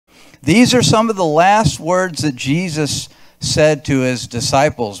These are some of the last words that Jesus said to his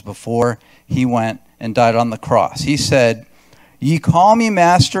disciples before he went and died on the cross. He said, "Ye call me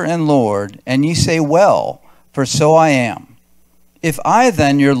Master and Lord, and ye say, Well, for so I am. If I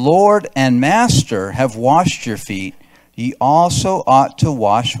then, your Lord and Master, have washed your feet, ye also ought to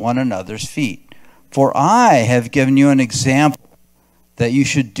wash one another's feet. For I have given you an example, that you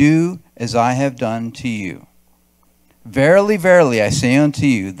should do as I have done to you. Verily, verily, I say unto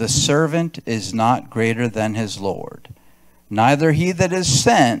you, the servant is not greater than his Lord, neither he that is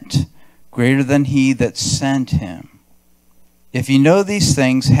sent greater than he that sent him. If ye know these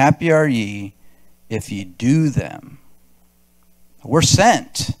things, happy are ye if ye do them." We're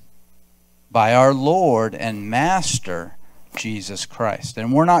sent by our Lord and Master, Jesus Christ.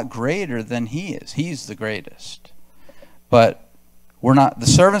 And we're not greater than he is. He's the greatest. But we're not, the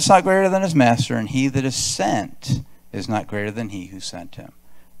servant's not greater than his master, and he that is sent is not greater than he who sent him.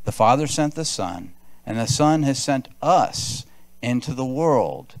 The Father sent the Son, and the Son has sent us into the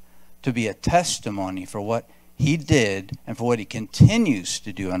world to be a testimony for what he did and for what he continues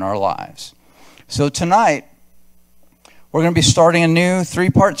to do in our lives. So tonight, we're going to be starting a new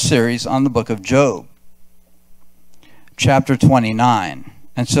 3-part series on the book of Job, chapter 29.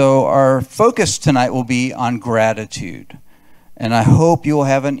 And so our focus tonight will be on gratitude. And I hope you will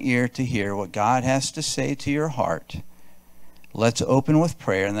have an ear to hear what God has to say to your heart. Let's open with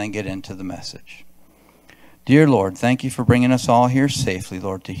prayer and then get into the message. Dear Lord, thank you for bringing us all here safely,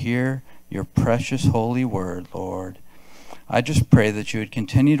 Lord, to hear your precious holy word, Lord. I just pray that you would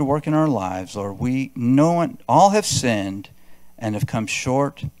continue to work in our lives, Lord. We know all have sinned and have come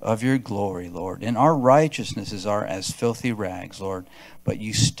short of your glory, Lord. And our righteousnesses are as filthy rags, Lord. But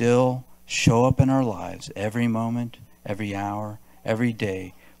you still show up in our lives every moment, every hour, every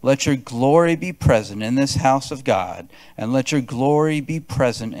day. Let your glory be present in this house of God, and let your glory be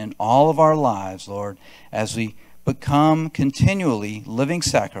present in all of our lives, Lord, as we become continually living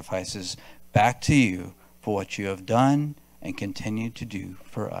sacrifices back to you for what you have done and continue to do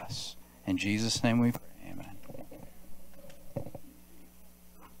for us. In Jesus' name we pray. Amen.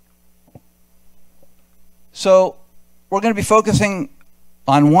 So we're going to be focusing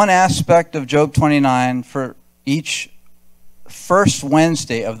on one aspect of Job 29 for each first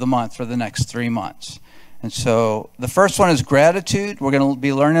Wednesday of the month for the next 3 months. And so the first one is gratitude. We're going to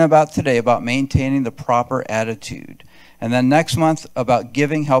be learning about today about maintaining the proper attitude. And then next month about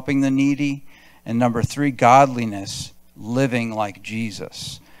giving, helping the needy. And number 3, godliness, living like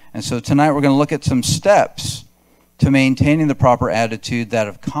Jesus. And so tonight we're going to look at some steps to maintaining the proper attitude, that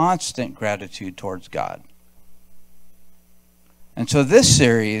of constant gratitude towards God. And so this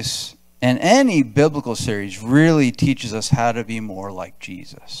series, and any biblical series, really teaches us how to be more like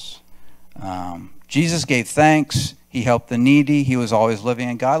Jesus. Jesus gave thanks. He helped the needy. He was always living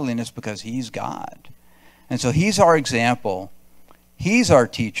in godliness because he's God. And so he's our example. He's our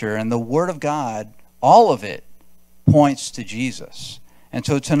teacher. And the Word of God, all of it, points to Jesus. And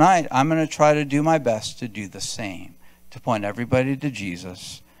so tonight, I'm going to try to do my best to do the same, to point everybody to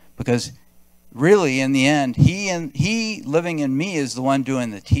Jesus. Because really, in the end, he living in me is the one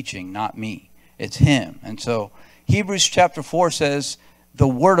doing the teaching, not me. It's him. And so Hebrews chapter 4 says, the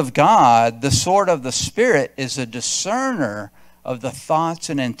Word of God, the sword of the Spirit, is a discerner of the thoughts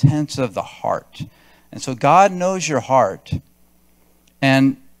and intents of the heart. And so God knows your heart.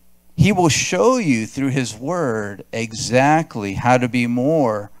 And he will show you through his Word exactly how to be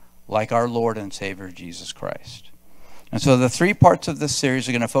more like our Lord and Savior, Jesus Christ. And so the 3 parts of this series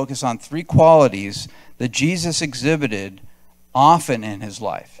are going to focus on 3 qualities that Jesus exhibited often in his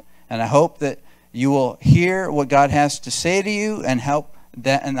life. And I hope that you will hear what God has to say to you and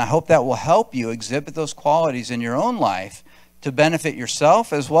I hope that will help you exhibit those qualities in your own life to benefit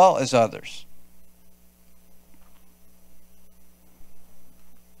yourself as well as others.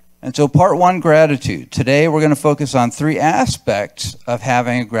 And so part 1, gratitude. Today we're going to focus on 3 aspects of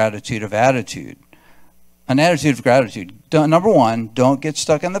having a gratitude of attitude. An attitude of gratitude. Number 1, don't get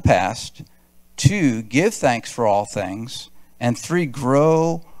stuck in the past. 2, give thanks for all things. And 3,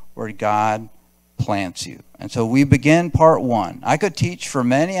 grow where God plants you. And so we begin part 1. I could teach for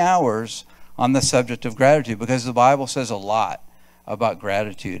many hours on the subject of gratitude because the Bible says a lot about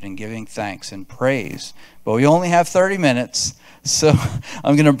gratitude and giving thanks and praise. But we only have 30 minutes, so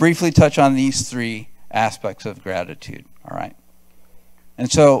I'm going to briefly touch on these 3 aspects of gratitude. All right.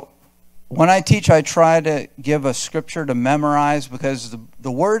 And so when I teach, I try to give a scripture to memorize because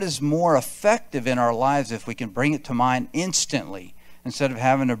the word is more effective in our lives if we can bring it to mind instantly instead of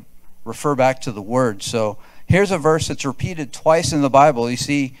having to refer back to the word. So here's a verse that's repeated twice in the Bible. You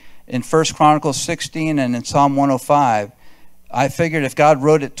see in 1 Chronicles 16 and in Psalm 105. I figured if God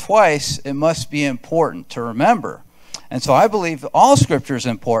wrote it twice, it must be important to remember. And so I believe all Scripture is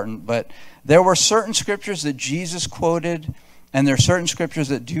important, but there were certain Scriptures that Jesus quoted, and there are certain Scriptures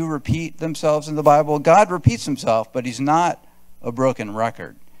that do repeat themselves in the Bible. God repeats himself, but he's not a broken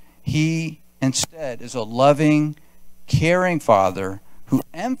record. He instead is a loving, caring Father who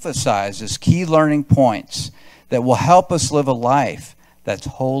emphasizes key learning points that will help us live a life that's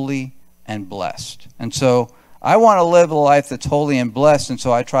holy and blessed. And so I want to live a life that's holy and blessed, and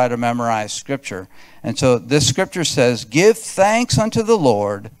so I try to memorize Scripture. And so this Scripture says, give thanks unto the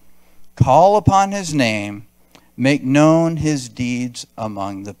Lord, call upon his name, make known his deeds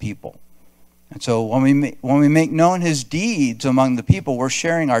among the people. And so when we make known his deeds among the people, we're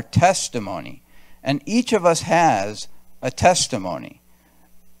sharing our testimony. And each of us has a testimony,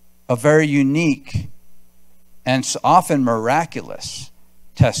 a very unique and often miraculous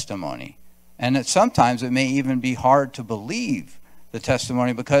testimony. And sometimes it may even be hard to believe the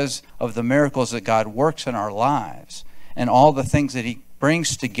testimony because of the miracles that God works in our lives and all the things that he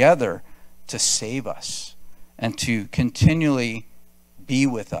brings together to save us and to continually be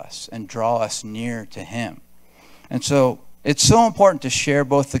with us and draw us near to him. And so it's so important to share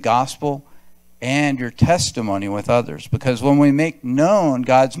both the gospel and your testimony with others, because when we make known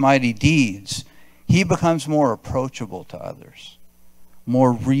God's mighty deeds, he becomes more approachable to others,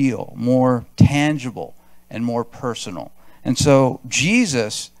 more real, more tangible, and more personal. And so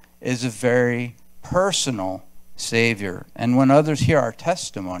Jesus is a very personal Savior. And when others hear our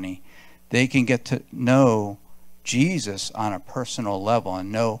testimony, they can get to know Jesus on a personal level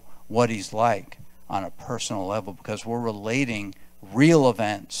and know what he's like on a personal level, because we're relating real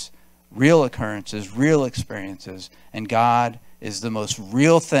events, real occurrences, real experiences, and God is the most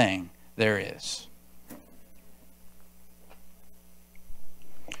real thing there is.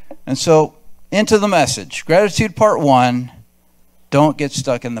 And so, into the message. Gratitude part 1, don't get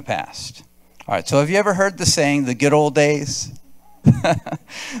stuck in the past. All right, so have you ever heard the saying, the good old days?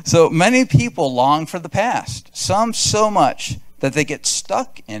 So many people long for the past, some so much that they get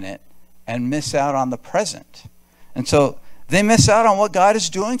stuck in it and miss out on the present. And so they miss out on what God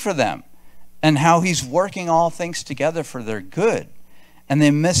is doing for them and how he's working all things together for their good. And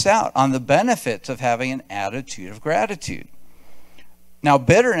they miss out on the benefits of having an attitude of gratitude. Now,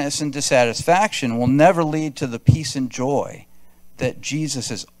 bitterness and dissatisfaction will never lead to the peace and joy that Jesus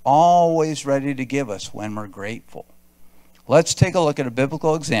is always ready to give us when we're grateful. Let's take a look at a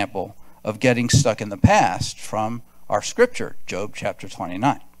biblical example of getting stuck in the past from our scripture, Job chapter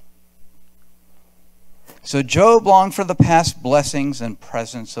 29. So Job longed for the past blessings and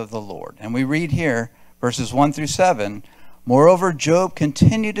presence of the Lord. And we read here, verses 1 through 7, moreover, Job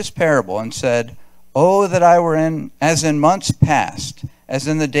continued his parable and said, oh, that I were as in months past, as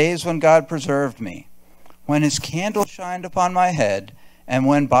in the days when God preserved me, when his candle shined upon my head, and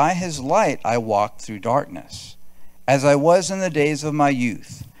when by his light I walked through darkness, as I was in the days of my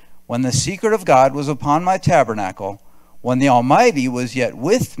youth, when the secret of God was upon my tabernacle, when the Almighty was yet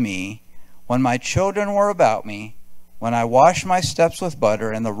with me, when my children were about me, when I washed my steps with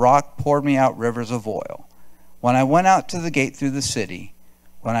butter, and the rock poured me out rivers of oil, when I went out to the gate through the city,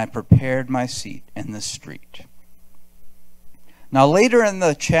 when I prepared my seat in the street. Now later in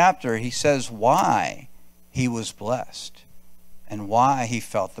the chapter, he says why he was blessed and why he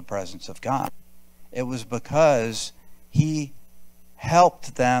felt the presence of God. It was because he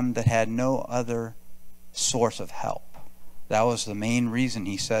helped them that had no other source of help. That was the main reason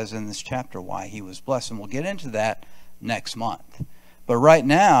he says in this chapter why he was blessed. And we'll get into that next month. But right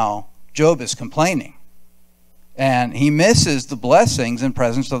now, Job is complaining. And he misses the blessings and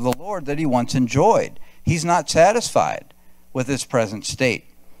presence of the Lord that he once enjoyed. He's not satisfied with his present state.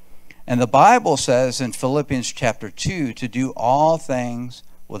 And the Bible says in Philippians chapter 2 to do all things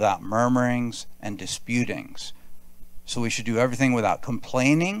without murmurings and disputings. So we should do everything without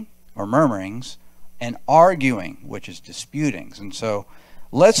complaining or murmurings and arguing, which is disputings. And so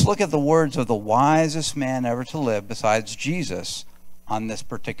let's look at the words of the wisest man ever to live besides Jesus on this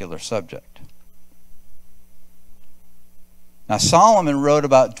particular subject. Now, Solomon wrote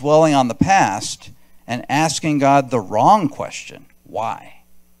about dwelling on the past and asking God the wrong question, why?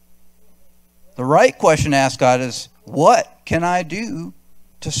 The right question to ask God is, what can I do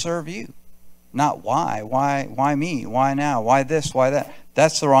to serve you? Not why. Why me? Why now? Why this? Why that?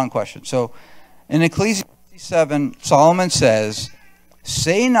 That's the wrong question. So in Ecclesiastes 7, Solomon says,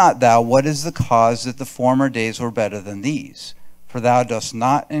 say not thou, what is the cause that the former days were better than these? For thou dost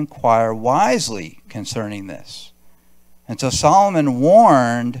not inquire wisely concerning this. And so Solomon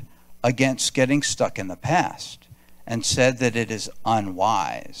warned against getting stuck in the past and said that it is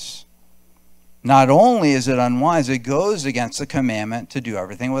unwise. Not only is it unwise, it goes against the commandment to do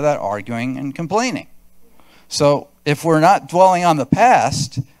everything without arguing and complaining. So if we're not dwelling on the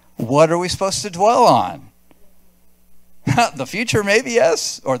past, what are we supposed to dwell on? The future, maybe,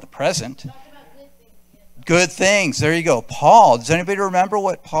 yes, or the present. Good things. There you go. Paul, does anybody remember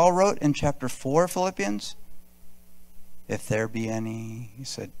what Paul wrote in chapter 4 of Philippians? If there be any, he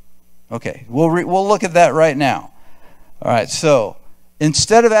said, okay, we'll look at that right now. All right, so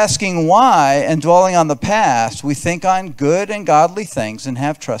instead of asking why and dwelling on the past, we think on good and godly things and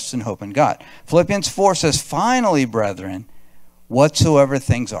have trust and hope in God. Philippians 4 says, finally, brethren, whatsoever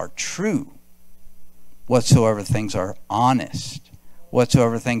things are true, whatsoever things are honest,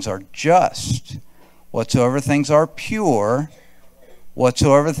 whatsoever things are just, whatsoever things are pure,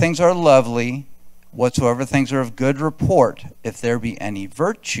 whatsoever things are lovely, whatsoever things are of good report, if there be any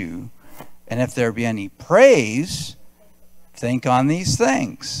virtue, and if there be any praise, think on these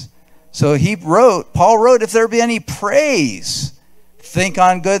things. So Paul wrote, if there be any praise, think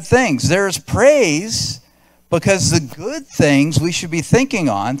on good things. There's praise because the good things we should be thinking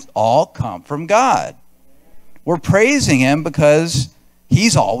on all come from God. We're praising him because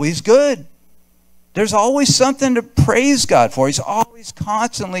he's always good. There's always something to praise God for. He's always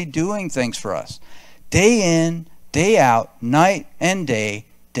constantly doing things for us. Day in, day out, night and day,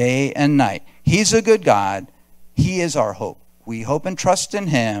 day and night. He's a good God. He is our hope. We hope and trust in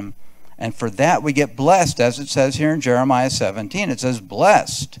him. And for that we get blessed, as it says here in Jeremiah 17. It says,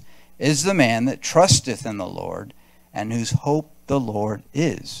 blessed is the man that trusteth in the Lord and whose hope the Lord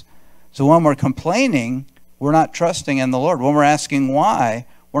is. So when we're complaining, we're not trusting in the Lord. When we're asking why,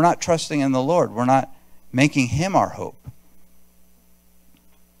 we're not trusting in the Lord. We're not making him our hope.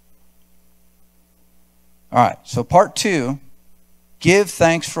 All right, so part 2, give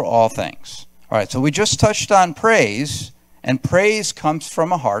thanks for all things. All right, so we just touched on praise, and praise comes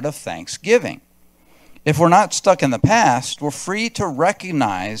from a heart of thanksgiving. If we're not stuck in the past, we're free to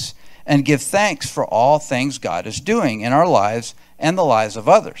recognize and give thanks for all things God is doing in our lives and the lives of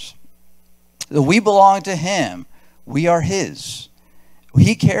others. We belong to him. We are his.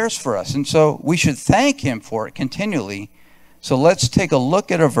 He cares for us, and so we should thank him for it continually. So let's take a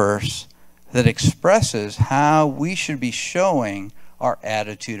look at a verse that expresses how we should be showing our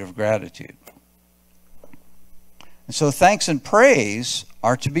attitude of gratitude. And so thanks and praise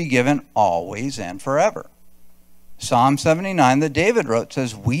are to be given always and forever. Psalm 79 that David wrote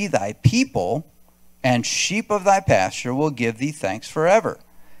says, we thy people and sheep of thy pasture will give thee thanks forever.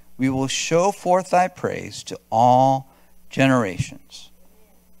 We will show forth thy praise to all generations.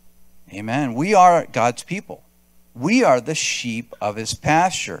 Amen. We are God's people. We are the sheep of his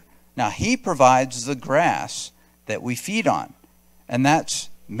pasture. Now, he provides the grass that we feed on. And that's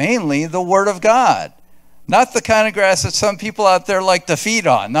mainly the Word of God. Not the kind of grass that some people out there like to feed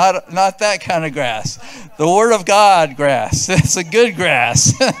on. Not that kind of grass. The Word of God grass. It's a good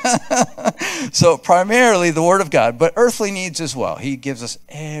grass. So primarily the Word of God, but earthly needs as well. He gives us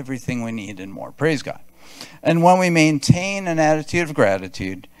everything we need and more. Praise God. And when we maintain an attitude of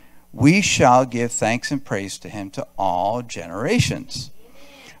gratitude, we shall give thanks and praise to him to all generations,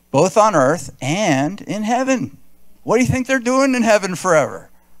 both on earth and in heaven. What do you think they're doing in heaven forever?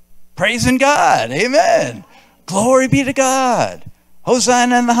 Praising God. Amen. Glory be to God.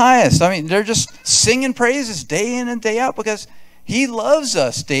 Hosanna in the highest. I mean, they're just singing praises day in and day out because he loves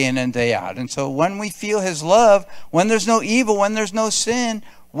us day in and day out. And so when we feel his love, when there's no evil, when there's no sin,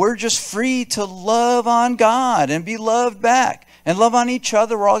 we're just free to love on God and be loved back and love on each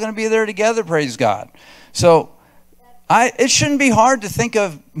other. We're all going to be there together, praise God. So it shouldn't be hard to think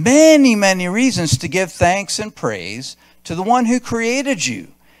of many, many reasons to give thanks and praise to the one who created you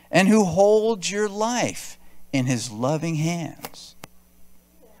and who holds your life in his loving hands.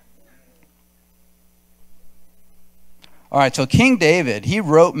 All right, so King David, he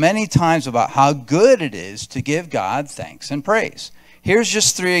wrote many times about how good it is to give God thanks and praise. Here's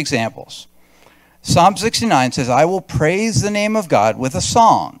just 3 examples. Psalm 69 says, I will praise the name of God with a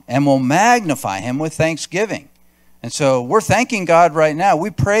song and will magnify him with thanksgiving. And so we're thanking God right now.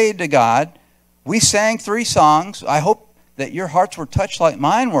 We prayed to God. We sang 3 songs. I hope that your hearts were touched like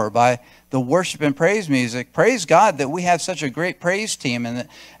mine were by the worship and praise music. Praise God that we have such a great praise team and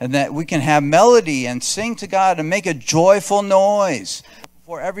that we can have melody and sing to God and make a joyful noise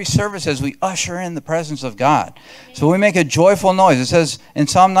for every service as we usher in the presence of God. So we make a joyful noise. It says in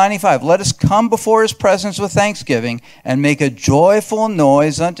Psalm 95, let us come before his presence with thanksgiving and make a joyful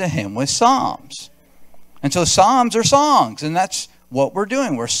noise unto him with psalms. And so psalms are songs, and that's what we're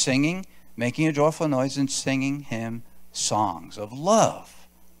doing. We're singing, making a joyful noise and singing him songs of love.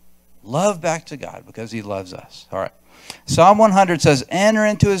 Love back to God because he loves us. All right. Psalm 100 says, enter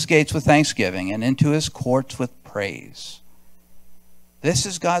into his gates with thanksgiving and into his courts with praise. This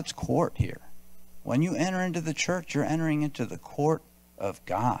is God's court here. When you enter into the church, you're entering into the court of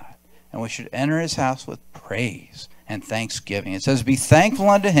God. And we should enter his house with praise and thanksgiving. It says, be thankful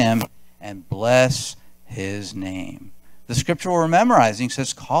unto him and bless his name. The scripture we're memorizing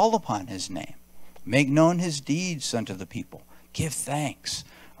says, call upon his name. Make known his deeds unto the people. Give thanks.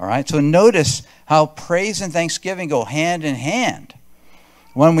 All right, so notice how praise and thanksgiving go hand in hand.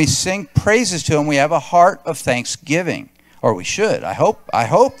 When we sing praises to him, we have a heart of thanksgiving. Or we should. I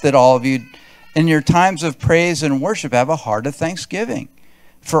hope that all of you, in your times of praise and worship, have a heart of thanksgiving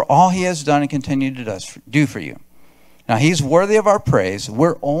for all he has done and continue to do for you. Now, he's worthy of our praise.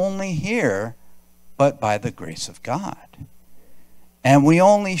 We're only here but by the grace of God. And we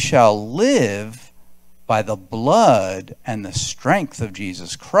only shall live by the blood and the strength of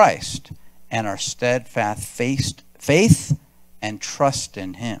Jesus Christ and our steadfast faith and trust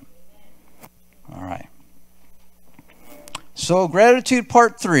in him. All right. So gratitude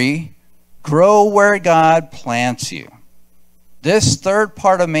part 3, grow where God plants you. This third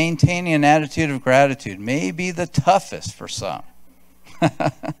part of maintaining an attitude of gratitude may be the toughest for some.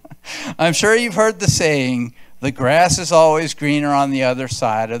 I'm sure you've heard the saying, the grass is always greener on the other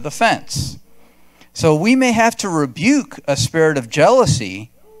side of the fence. So we may have to rebuke a spirit of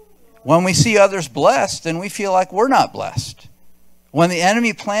jealousy when we see others blessed and we feel like we're not blessed. When the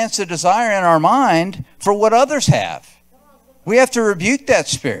enemy plants a desire in our mind for what others have, we have to rebuke that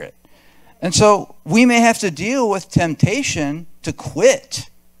spirit. And so we may have to deal with temptation to quit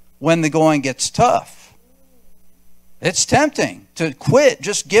when the going gets tough. It's tempting to quit,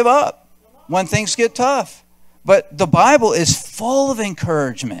 just give up when things get tough. But the Bible is full of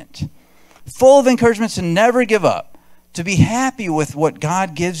encouragement to never give up, to be happy with what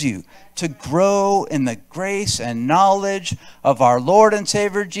God gives you, to grow in the grace and knowledge of our Lord and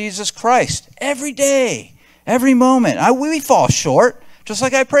Savior Jesus Christ every day, every moment. We fall short, just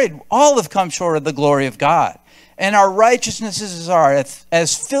like I prayed. All have come short of the glory of God. And our righteousnesses are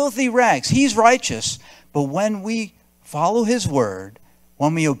as filthy rags. He's righteous, but when we follow his word,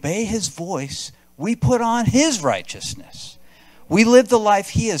 when we obey his voice, we put on his righteousness. We live the life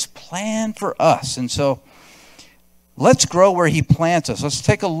he has planned for us. And so let's grow where he plants us. Let's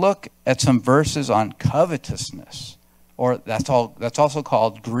take a look at some verses on covetousness, or that's also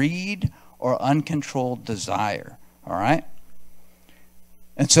called greed or uncontrolled desire. All right?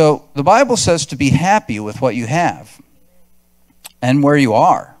 And so the Bible says to be happy with what you have and where you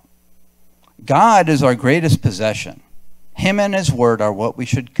are. God is our greatest possession. Him and his word are what we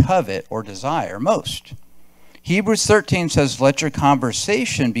should covet or desire most. Hebrews 13 says, let your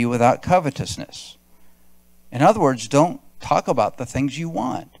conversation be without covetousness. In other words, don't talk about the things you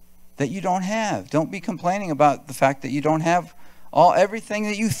want that you don't have. Don't be complaining about the fact that you don't have everything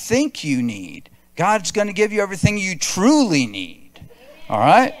that you think you need. God's going to give you everything you truly need. All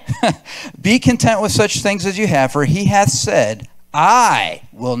right? Be content with such things as you have, for he hath said, I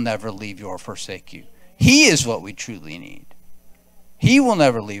will never leave you or forsake you. He is what we truly need. He will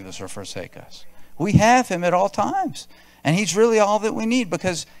never leave us or forsake us. We have him at all times. And he's really all that we need,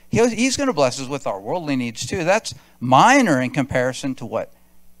 because he's going to bless us with our worldly needs too. That's minor in comparison to what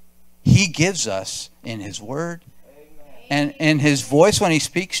he gives us in his word. And in his voice when he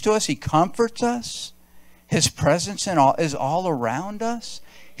speaks to us, he comforts us. His presence is all around us.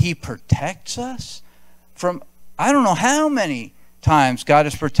 He protects us from, I don't know how many times God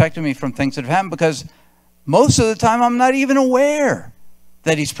has protected me from things that have happened, because most of the time I'm not even aware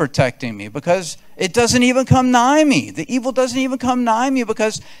that he's protecting me, because it doesn't even come nigh me. The evil doesn't even come nigh me,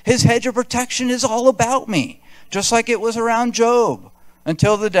 because his hedge of protection is all about me, just like it was around Job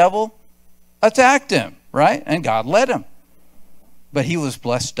until the devil attacked him, right? And God led him. But he was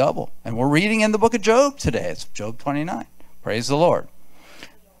blessed double. And we're reading in the book of Job today. It's Job 29. Praise the Lord.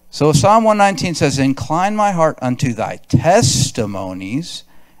 So Psalm 119 says, incline my heart unto thy testimonies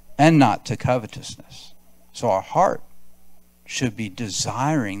and not to covetousness. So our heart should be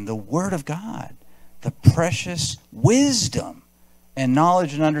desiring the word of God, the precious wisdom and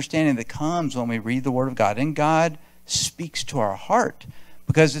knowledge and understanding that comes when we read the word of God. And God speaks to our heart,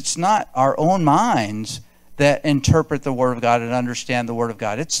 because it's not our own minds that interpret the word of God and understand the word of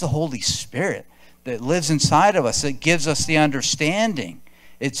God. It's the Holy Spirit that lives inside of us that gives us the understanding.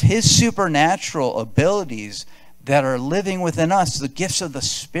 It's his supernatural abilities that are living within us, the gifts of the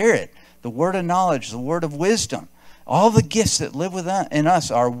Spirit, the word of knowledge, the word of wisdom. All the gifts that live within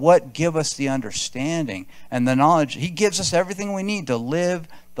us are what give us the understanding and the knowledge. He gives us everything we need to live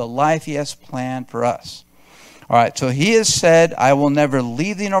the life he has planned for us. All right, so he has said, I will never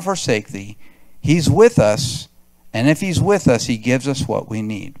leave thee nor forsake thee. He's with us, And if he's with us, he gives us what we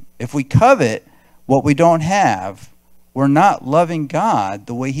need. If we covet what we don't have, we're not loving God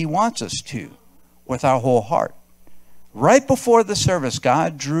the way he wants us to, with our whole heart. Right before the service,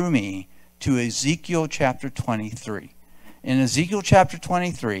 God drew me to Ezekiel chapter 23. In Ezekiel chapter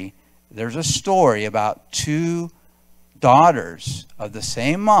 23, there's a story about two daughters of the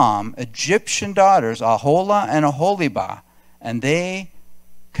same mom, Egyptian daughters, Aholah and Aholibah, and they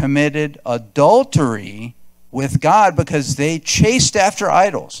committed adultery with God because they chased after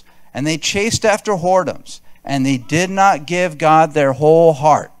idols and they chased after whoredoms and they did not give God their whole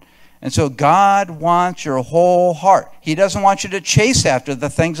heart. And so God wants your whole heart. He doesn't want you to chase after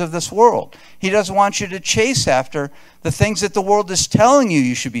the things of this world. He doesn't want you to chase after the things that the world is telling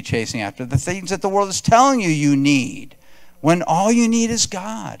you should be chasing after, the things that the world is telling you need, when all you need is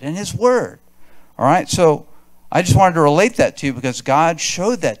God and his word. All right, so I just wanted to relate that to you because God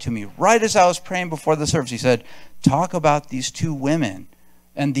showed that to me right as I was praying before the service. He said, talk about these two women.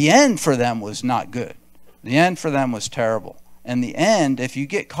 And the end for them was not good. The end for them was terrible. And the end, if you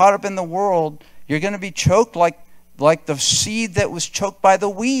get caught up in the world, you're going to be choked like the seed that was choked by the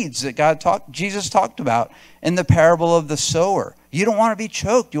weeds that Jesus talked about in the parable of the sower. You don't want to be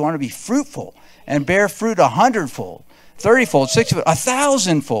choked. You want to be fruitful and bear fruit 100-fold, 30-fold, 60-fold,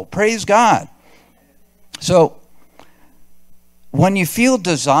 1,000-fold. Praise God. So when you feel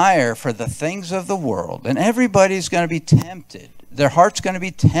desire for the things of the world, and everybody's going to be tempted, their heart's going to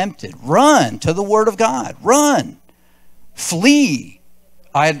be tempted, run to the word of God. Run. Flee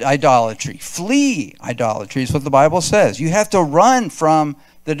idolatry. Flee idolatry is what the Bible says. You have to run from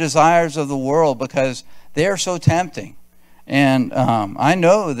the desires of the world because they are so tempting. And I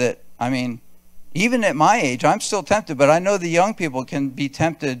know that, even at my age, I'm still tempted, but I know the young people can be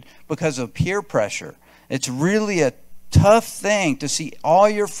tempted because of peer pressure. It's really a tough thing to see all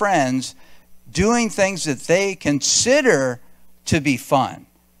your friends doing things that they consider to be fun,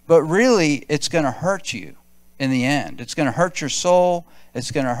 but really it's going to hurt you in the end. It's going to hurt your soul.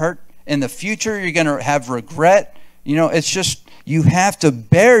 It's going to hurt in the future. You're going to have regret. It's just, you have to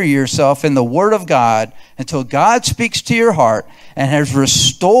bury yourself in the Word of God until God speaks to your heart and has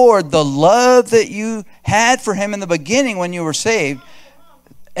restored the love that you had for him in the beginning when you were saved.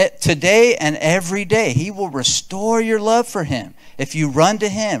 Today and every day, he will restore your love for him. If you run to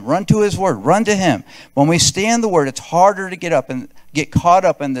him, run to his word, run to him. When we stay in the word, it's harder to get caught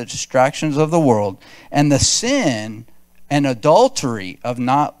up in the distractions of the world and the sin and adultery of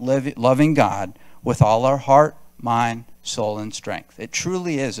not loving God with all our heart, mind, soul, and strength. It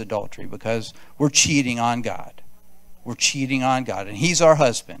truly is adultery because we're cheating on God. We're cheating on God, and he's our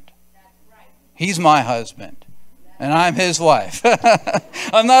husband. He's my husband. And I'm his wife.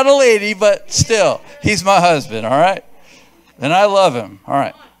 I'm not a lady, but still, he's my husband, all right? And I love him, all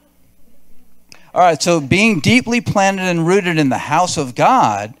right. All right, so being deeply planted and rooted in the house of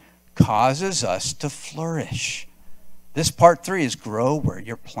God causes us to flourish. This part 3 is grow where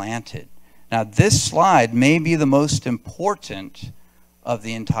you're planted. Now, this slide may be the most important of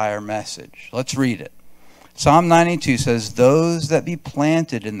the entire message. Let's read it. Psalm 92 says, those that be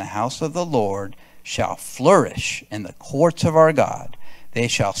planted in the house of the Lord shall flourish in the courts of our God. They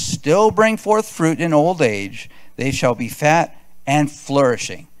shall still bring forth fruit in old age. They shall be fat and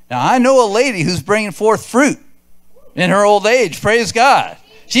flourishing. Now, I know a lady who's bringing forth fruit in her old age. Praise God.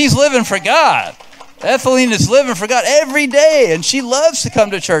 She's living for God. Ethelene is living for God every day, and she loves to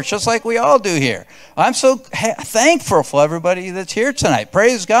come to church just like we all do here. I'm so thankful for everybody that's here tonight.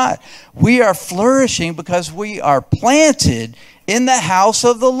 Praise God. We are flourishing because we are planted in the house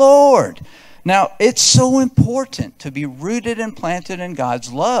of the Lord. Now, it's so important to be rooted and planted in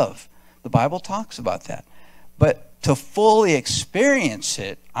God's love. The Bible talks about that. But to fully experience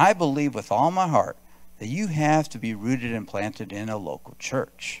it, I believe with all my heart that you have to be rooted and planted in a local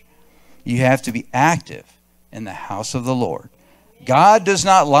church. You have to be active in the house of the Lord. God does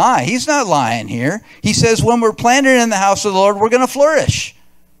not lie. He's not lying here. He says when we're planted in the house of the Lord, we're going to flourish.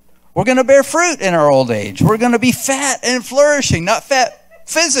 We're going to bear fruit in our old age. We're going to be fat and flourishing, not fat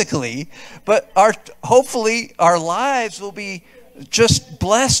physically, but hopefully our lives will be just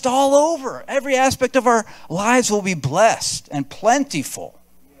blessed all over. Every aspect of our lives will be blessed and plentiful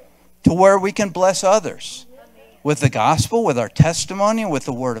to where we can bless others with the gospel, with our testimony, with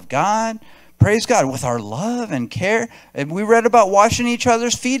the word of God. Praise God, with our love and care. And we read about washing each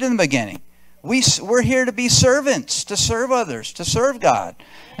other's feet in the beginning. We're here to be servants, to serve others, to serve God.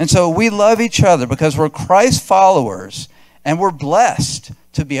 And so we love each other because we're Christ followers, and we're blessed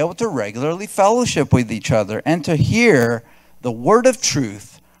to be able to regularly fellowship with each other and to hear the word of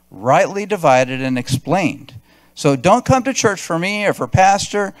truth rightly divided and explained. So don't come to church for me or for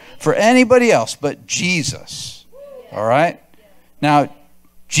pastor, for anybody else but Jesus. All right? Now,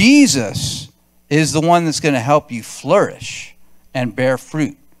 Jesus is the one that's going to help you flourish and bear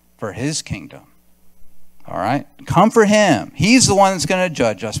fruit for his kingdom. All right? Come for him. He's the one that's going to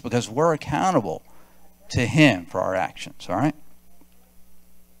judge us because we're accountable to him for our actions. All right?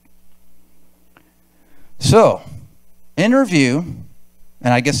 So, in review,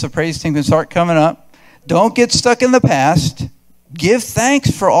 and I guess the praise team can start coming up. Don't get stuck in the past. Give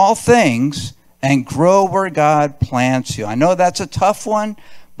thanks for all things and grow where God plants you. I know that's a tough one,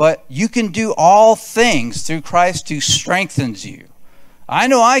 but you can do all things through Christ who strengthens you. I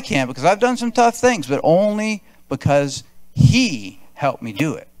know I can because I've done some tough things, but only because he helped me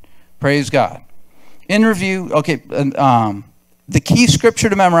do it. Praise God. In review, okay, the key scripture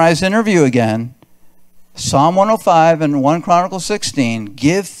to memorize, in review again, Psalm 105 and 1 Chronicles 16,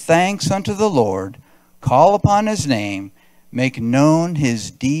 give thanks unto the Lord, call upon his name, make known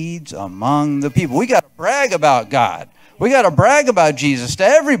his deeds among the people. We got to brag about God. We got to brag about Jesus to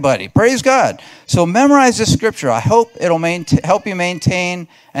everybody. Praise God. So memorize this scripture. I hope it'll help you maintain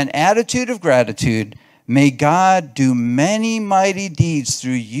an attitude of gratitude. May God do many mighty deeds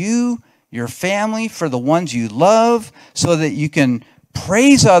through you, your family, for the ones you love, so that you can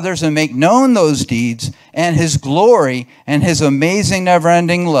praise others and make known those deeds and his glory and his amazing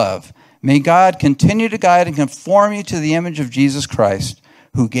never-ending love. May God continue to guide and conform you to the image of Jesus Christ,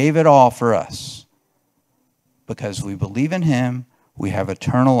 who gave it all for us. Because we believe in him, we have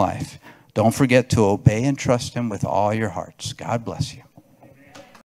eternal life. Don't forget to obey and trust him with all your hearts. God bless you.